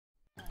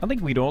I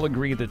think we'd all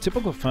agree that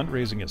typical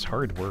fundraising is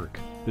hard work.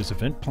 There's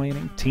event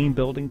planning, team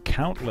building,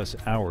 countless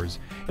hours,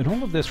 and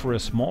all of this for a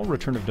small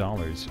return of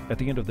dollars at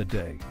the end of the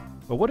day.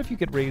 But what if you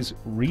could raise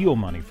real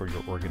money for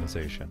your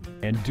organization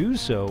and do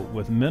so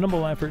with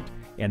minimal effort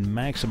and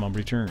maximum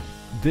return?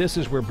 This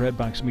is where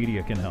Breadbox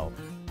Media can help.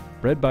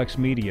 Breadbox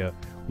Media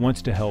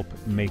wants to help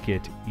make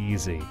it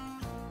easy.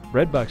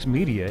 Breadbox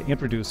Media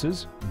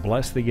introduces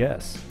Bless the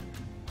Yes.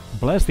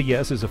 Bless the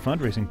Yes is a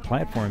fundraising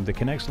platform that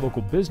connects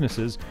local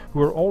businesses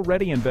who are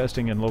already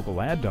investing in local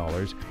ad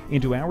dollars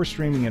into our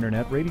streaming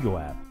internet radio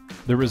app.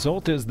 The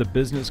result is the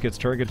business gets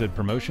targeted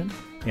promotion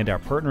and our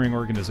partnering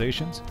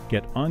organizations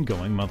get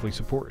ongoing monthly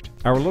support.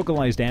 Our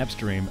localized app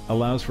stream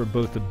allows for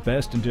both the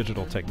best in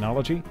digital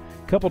technology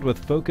coupled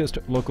with focused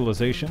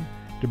localization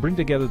to bring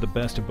together the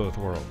best of both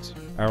worlds.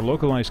 Our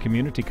localized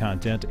community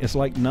content is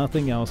like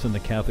nothing else in the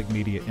Catholic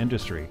media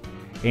industry,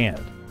 and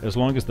as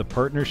long as the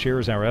partner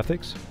shares our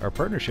ethics, our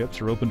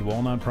partnerships are open to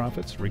all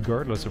nonprofits,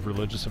 regardless of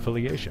religious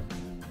affiliation.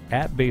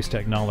 App-based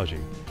technology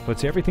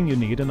puts everything you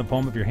need in the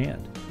palm of your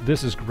hand.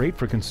 This is great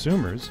for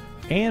consumers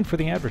and for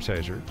the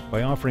advertiser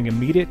by offering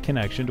immediate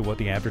connection to what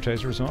the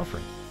advertiser is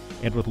offering.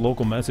 And with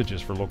local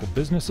messages for local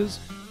businesses,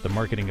 the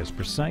marketing is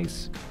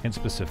precise and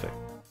specific.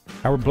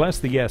 Our Bless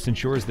the Yes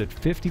ensures that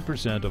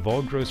 50% of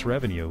all gross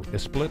revenue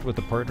is split with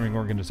the partnering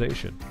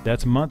organization.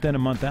 That's month in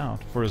and month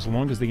out for as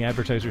long as the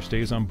advertiser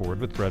stays on board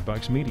with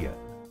Breadbox Media.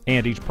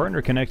 And each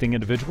partner connecting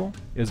individual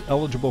is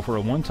eligible for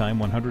a one-time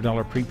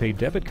 $100 prepaid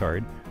debit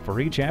card for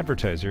each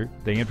advertiser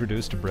they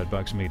introduce to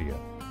Breadbox Media.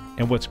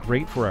 And what's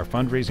great for our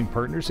fundraising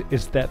partners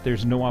is that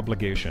there's no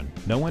obligation,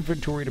 no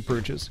inventory to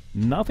purchase,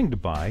 nothing to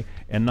buy,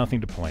 and nothing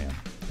to plan.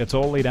 It's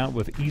all laid out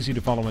with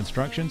easy-to-follow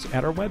instructions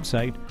at our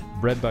website,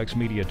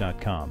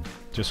 breadboxmedia.com.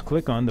 Just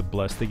click on the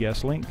Bless the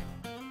Yes link.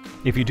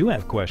 If you do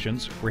have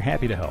questions, we're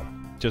happy to help.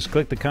 Just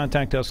click the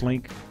Contact Us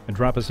link and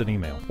drop us an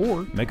email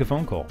or make a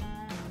phone call.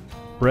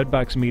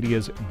 Breadbox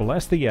Media's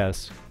Bless the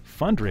Yes,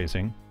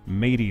 fundraising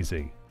made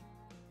easy.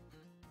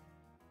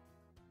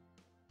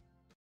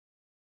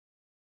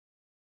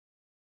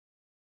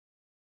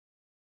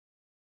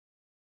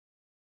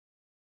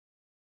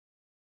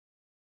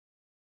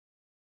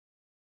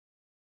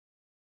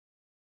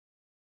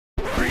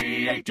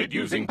 Created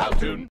using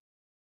Powtoon.